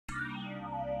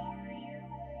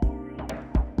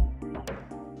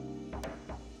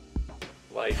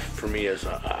life for me is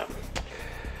a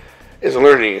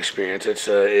learning experience. It's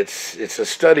a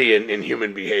study in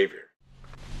human behavior.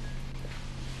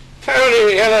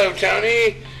 Tony, hello,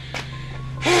 Tony.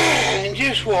 And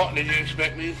just what did you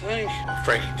expect me to think?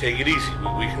 Frankie, take it easy.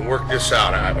 We can work this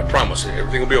out. I promise you,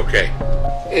 everything will be okay.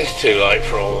 It's too late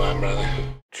for all that, brother.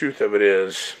 Truth of it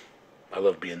is, I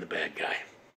love being the bad guy.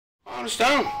 I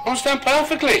understand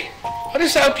perfectly. I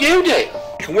just hope you do.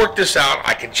 We can work this out.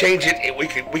 I can change it. We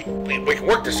can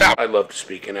work this out. I love to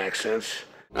speak in accents.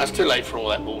 That's too late for all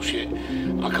that bullshit.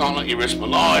 I can't let you risk my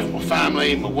life, my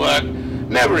family, my work.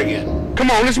 Never again. Come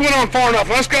on, this went on far enough.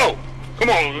 Let's go. Come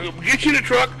on, we'll get you in the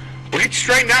truck. We'll get you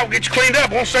straightened out. We'll get you cleaned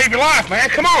up. We'll save your life, man.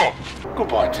 Come on.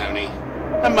 Goodbye, Tony.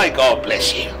 And may God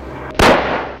bless you.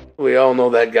 We all know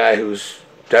that guy who's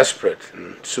desperate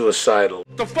and suicidal.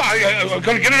 The fuck? I'm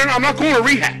gonna get it. I'm not going to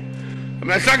rehab. I mean,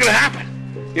 that's not gonna happen.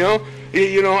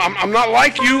 You know, I'm not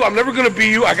like you. I'm never gonna be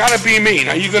you. I gotta be me.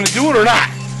 Now, you gonna do it or not?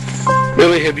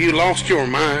 Really, have you lost your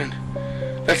mind?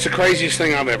 That's the craziest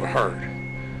thing I've ever heard.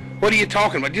 What are you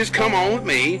talking about? Just come on with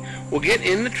me. We'll get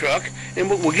in the truck and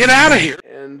we'll get out of here.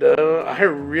 And I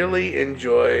really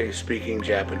enjoy speaking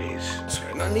Japanese.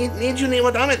 No.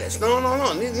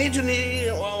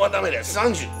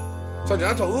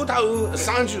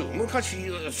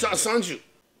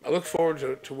 I look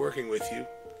forward to working with you,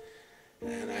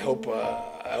 and I hope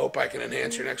I can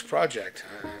enhance your next project.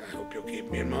 I hope you'll keep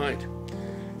me in mind.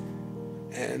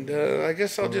 And I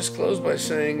guess I'll just close by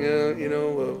saying,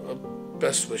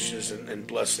 best wishes and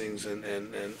blessings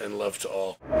and love to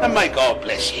all. And may God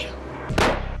bless you.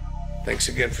 Thanks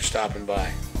again for stopping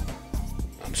by.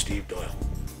 I'm Steve Doyle.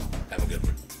 Have a good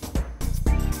one.